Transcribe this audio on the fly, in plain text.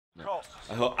costs.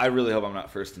 I really hope I'm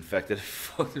not first infected.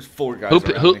 Fuck, there's 4 guys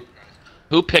around me.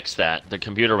 Who picks that? The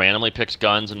computer randomly picks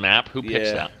guns and map? Who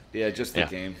picks that? Yeah, just the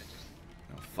game.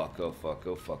 Oh fuck, oh fuck,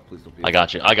 oh fuck. Please don't be. I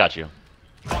got you. I got you.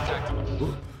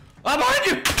 I'm behind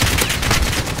you!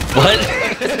 What?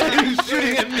 He was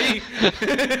shooting at me!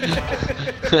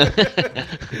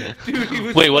 Dude, he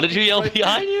was. Wait, what did you yell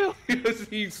behind you?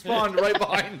 He spawned right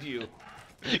behind you.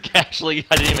 Actually,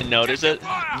 I didn't even notice it.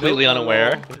 Completely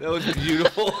unaware. That was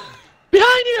beautiful.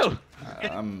 Behind you!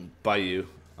 I'm by you.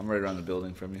 I'm right around the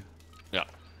building from you. Yeah.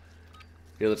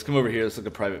 Here, let's come over here. Let's look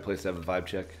a private place to have a vibe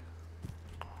check.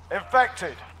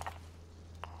 Infected.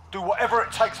 Do whatever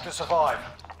it takes to survive.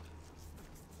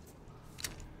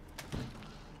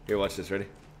 Here, watch this. Ready?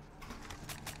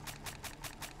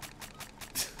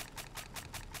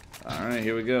 Alright,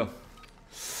 here we go.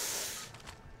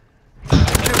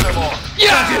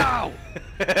 Yeah!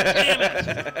 Damn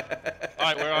it!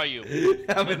 Alright, where are you?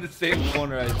 I'm in the same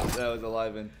corner I was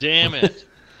alive in. Damn it.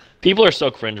 People are so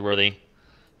cringeworthy.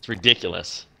 It's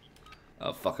ridiculous.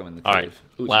 Oh, fuck, I'm in the cave. Alright,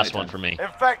 last one for me.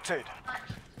 Infected.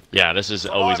 Yeah, this is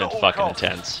always fucking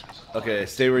intense. Okay,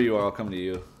 stay where you are. I'll come to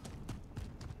you.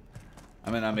 I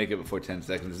may not make it before 10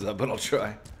 seconds is up, but I'll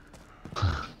try.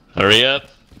 Hurry up.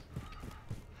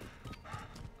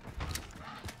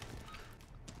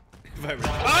 I'm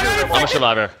a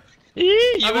survivor.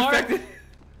 You I'm are? infected.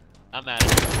 I'm at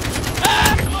it.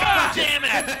 Ah, damn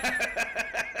it!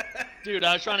 Dude,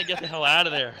 I was trying to get the hell out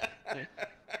of there.